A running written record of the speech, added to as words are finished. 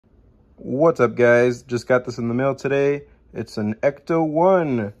What's up, guys? Just got this in the mail today. It's an Ecto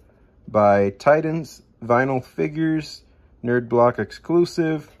 1 by Titans Vinyl Figures, Nerd Block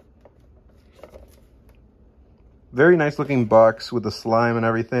exclusive. Very nice looking box with the slime and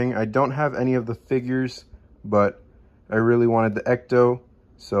everything. I don't have any of the figures, but I really wanted the Ecto,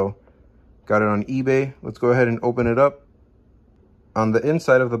 so got it on eBay. Let's go ahead and open it up. On the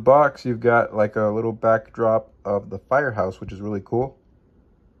inside of the box, you've got like a little backdrop of the firehouse, which is really cool.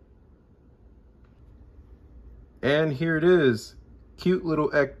 And here it is, cute little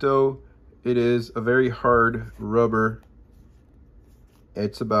Ecto. It is a very hard rubber.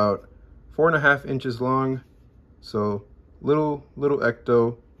 It's about 4.5 inches long. So little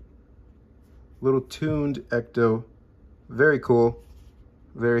Ecto, little tuned Ecto. Very cool.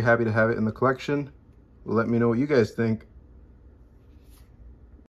 Very happy to have it in the collection. Let me know what you guys think.